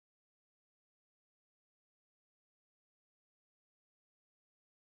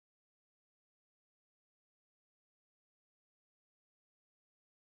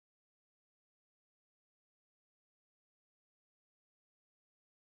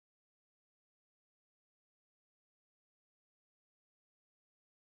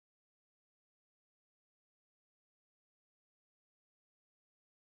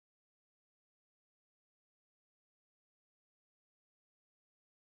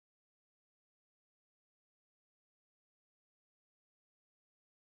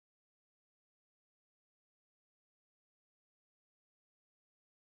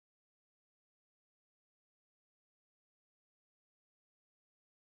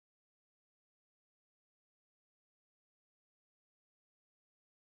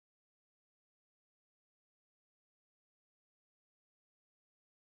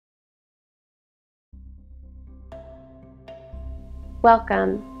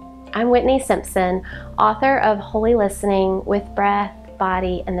Welcome. I'm Whitney Simpson, author of Holy Listening with Breath,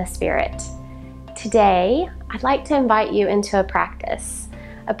 Body, and the Spirit. Today, I'd like to invite you into a practice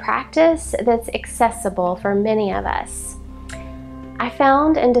that's accessible for many of us. I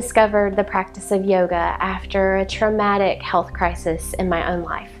found and discovered the practice of yoga after a traumatic health crisis in my own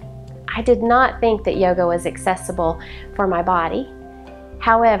life. I did not think that yoga was accessible for my body.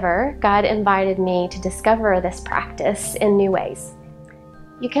 However, God invited me to discover this practice in new ways.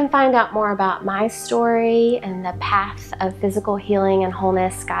 You can find out more about my story and the path of physical healing and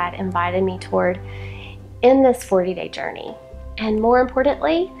wholeness God invited me toward in this 40-day journey. And more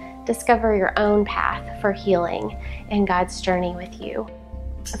importantly, discover your own path for healing in God's journey with you.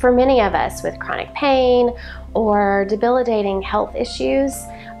 For many of us with chronic pain or debilitating health issues,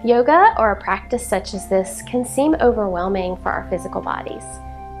 yoga or a practice such as this can seem overwhelming for our physical bodies.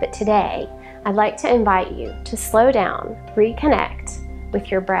 But today, I'd like to invite you to slow down, reconnect with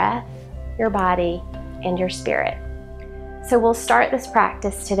your breath, your body, and your spirit. So we'll start this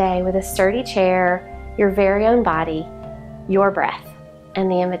practice today with a sturdy chair, your very own body, your breath, and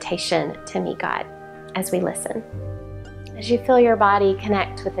the invitation to meet God as we listen. As you feel your body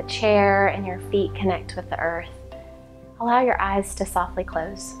connect with the chair and your feet connect with the earth, allow your eyes to softly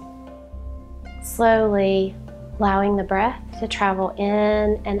close. Slowly allowing the breath to travel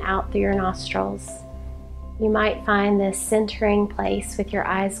in and out through your nostrils. You might find this centering place with your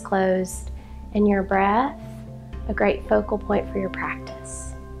eyes closed and your breath a great focal point for your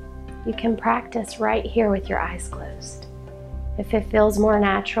practice. You can practice right here with your eyes closed. If it feels more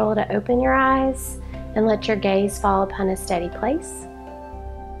natural to open your eyes and let your gaze fall upon a steady place,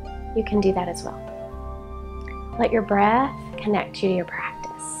 you can do that as well. Let your breath connect you to your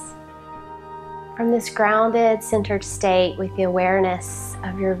practice. From this grounded, centered state with the awareness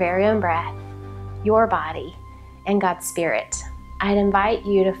of your very own breath, your body, and God's Spirit, I'd invite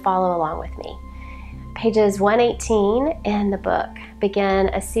you to follow along with me. Pages 118 in the book begin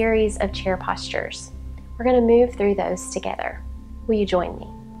a series of chair postures. We're going to move through those together. Will you join me?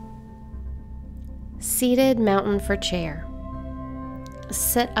 Seated mountain for chair.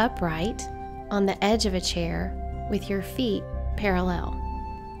 Sit upright on the edge of a chair with your feet parallel.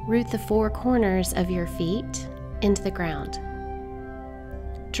 Root the four corners of your feet into the ground.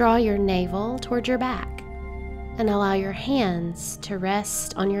 Draw your navel toward your back and allow your hands to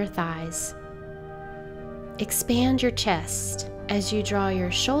rest on your thighs. Expand your chest as you draw your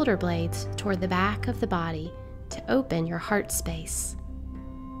shoulder blades toward the back of the body to open your heart space.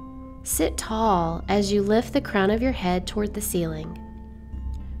 Sit tall as you lift the crown of your head toward the ceiling.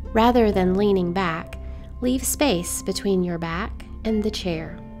 Rather than leaning back, leave space between your back and the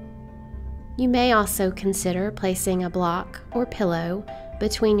chair. You may also consider placing a block or pillow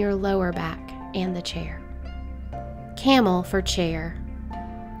between your lower back and the chair. Camel for chair.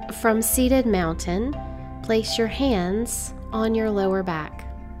 From seated mountain, place your hands on your lower back.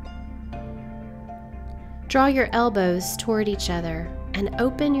 Draw your elbows toward each other and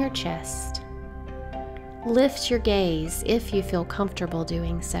open your chest. Lift your gaze if you feel comfortable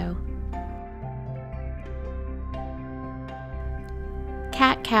doing so.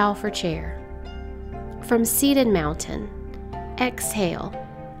 Cat-cow for chair. From seated mountain, exhale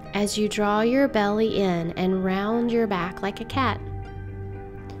as you draw your belly in and round your back like a cat.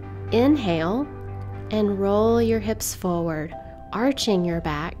 Inhale and roll your hips forward, arching your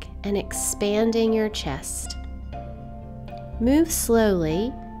back and expanding your chest. Move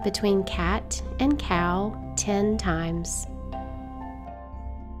slowly between cat and cow 10 times.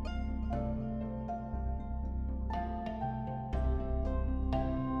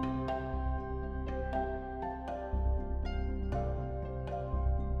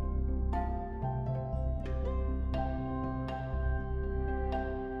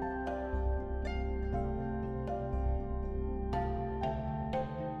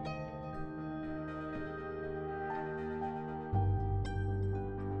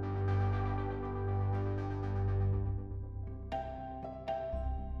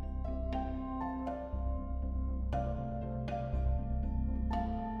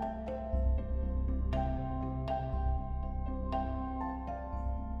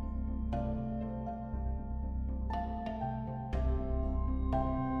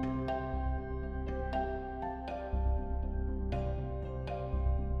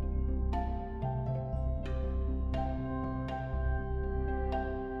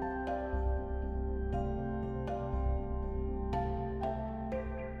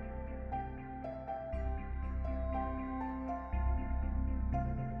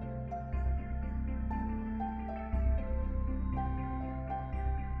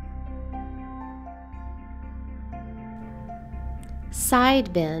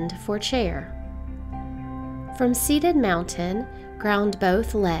 Side bend for chair. From seated mountain, ground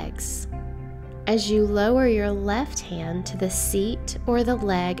both legs. As you lower your left hand to the seat or the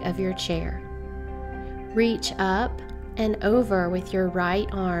leg of your chair, reach up and over with your right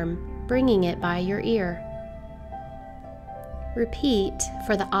arm, bringing it by your ear. Repeat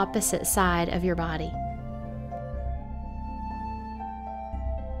for the opposite side of your body.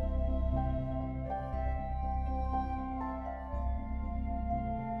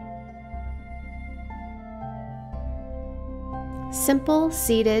 Simple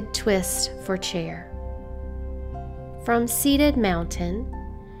seated twist for chair. From seated mountain,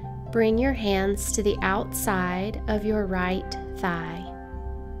 bring your hands to the outside of your right thigh.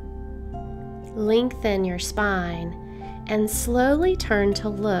 Lengthen your spine and slowly turn to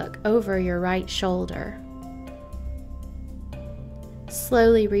look over your right shoulder.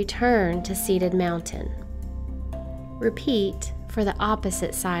 Slowly return to seated mountain. Repeat for the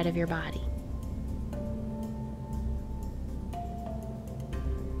opposite side of your body.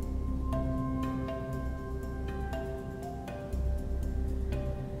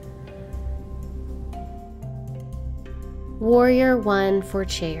 Warrior One for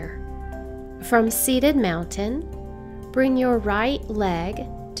chair. From seated mountain, bring your right leg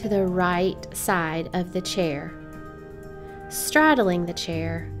to the right side of the chair, straddling the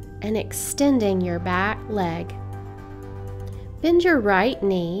chair and extending your back leg. Bend your right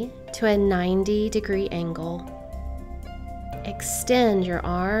knee to a 90-degree angle. Extend your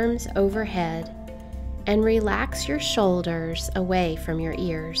arms overhead and relax your shoulders away from your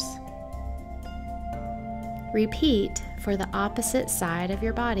ears. Repeat for the opposite side of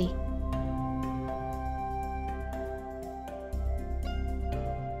your body.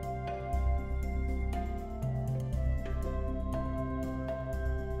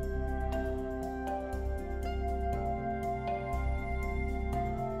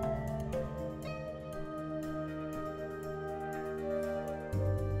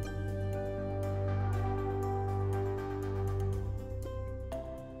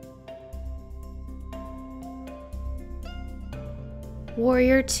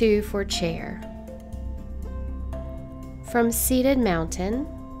 Warrior Two for chair. From seated mountain,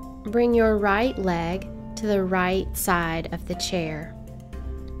 bring your right leg to the right side of the chair,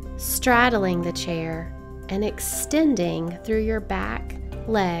 straddling the chair and extending through your back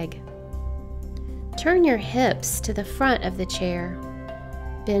leg. Turn your hips to the front of the chair.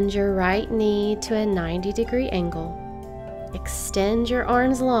 Bend your right knee to a 90-degree angle. Extend your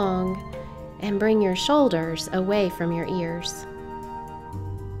arms long and bring your shoulders away from your ears.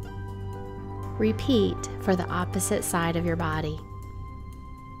 Repeat for the opposite side of your body.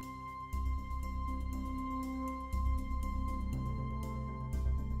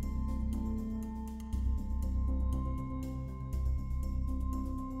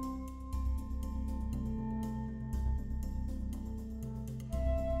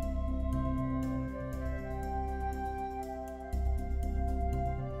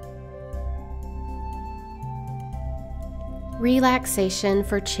 Relaxation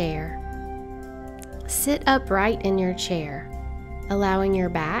for chair. Sit upright in your chair, allowing your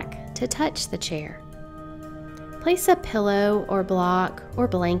back to touch the chair. Place a pillow or block or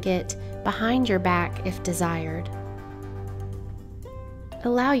blanket behind your back if desired.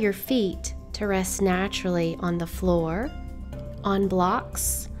 Allow your feet to rest naturally on the floor, on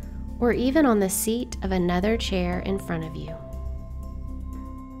blocks, or even on the seat of another chair in front of you.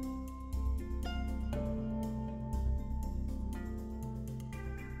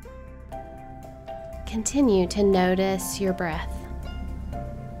 Continue to notice your breath.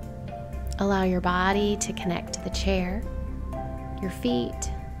 Allow your body to connect to the chair, your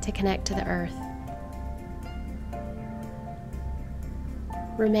feet to connect to the earth.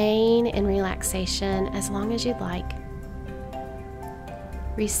 Remain in relaxation as long as you'd like,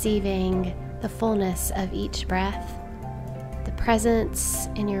 receiving the fullness of each breath, the presence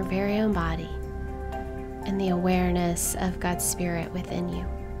in your very own body, and the awareness of God's Spirit within you.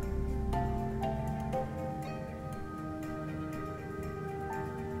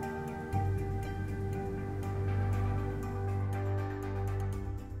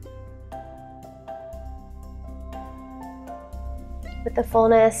 With the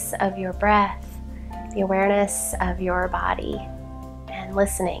fullness of your breath, the awareness of your body, and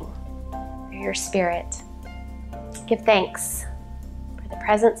listening through your spirit, give thanks for the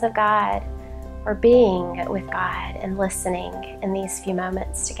presence of God, for being with God and listening in these few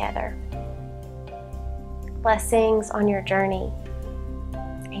moments together. Blessings on your journey.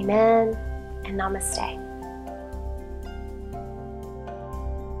 Amen and namaste.